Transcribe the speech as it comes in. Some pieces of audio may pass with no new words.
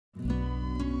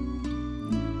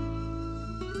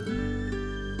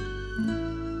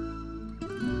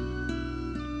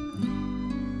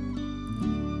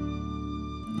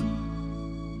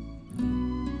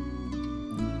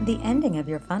The ending of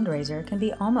your fundraiser can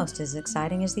be almost as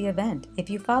exciting as the event if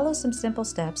you follow some simple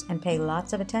steps and pay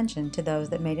lots of attention to those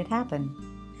that made it happen.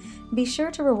 Be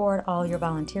sure to reward all your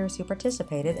volunteers who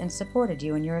participated and supported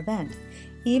you in your event,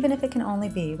 even if it can only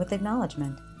be with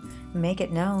acknowledgement. Make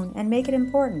it known and make it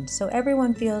important so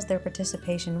everyone feels their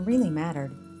participation really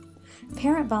mattered.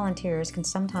 Parent volunteers can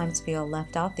sometimes feel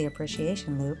left off the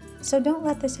appreciation loop, so don't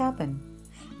let this happen.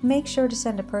 Make sure to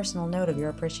send a personal note of your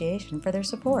appreciation for their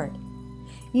support.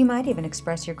 You might even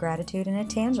express your gratitude in a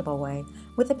tangible way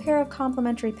with a pair of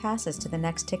complimentary passes to the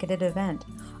next ticketed event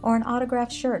or an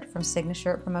autographed shirt from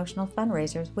SIGnaShirt Promotional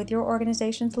Fundraisers with your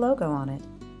organization's logo on it.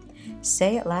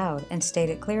 Say it loud and state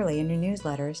it clearly in your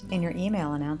newsletters, in your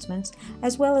email announcements,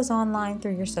 as well as online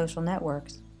through your social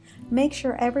networks. Make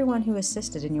sure everyone who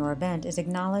assisted in your event is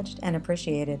acknowledged and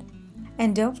appreciated.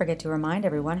 And don't forget to remind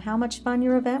everyone how much fun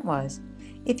your event was.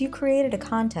 If you created a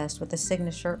contest with the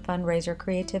SIGnaShirt Fundraiser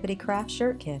Creativity Craft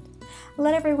Shirt Kit,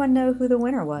 let everyone know who the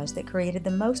winner was that created the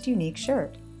most unique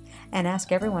shirt, and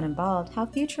ask everyone involved how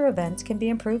future events can be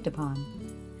improved upon.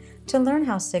 To learn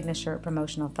how SIGnaShirt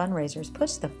Promotional Fundraisers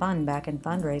puts the fun back in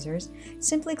fundraisers,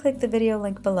 simply click the video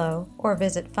link below or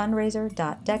visit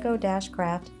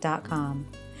fundraiser.deco-craft.com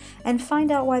and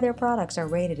find out why their products are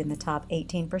rated in the top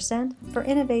 18% for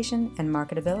innovation and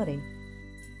marketability.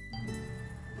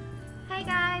 Hey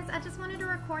guys, I just wanted to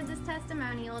record this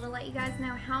testimonial to let you guys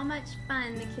know how much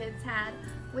fun the kids had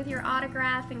with your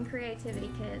autograph and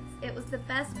creativity kits. It was the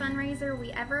best fundraiser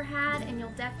we ever had, and you'll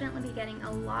definitely be getting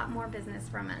a lot more business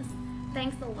from us.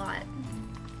 Thanks a lot.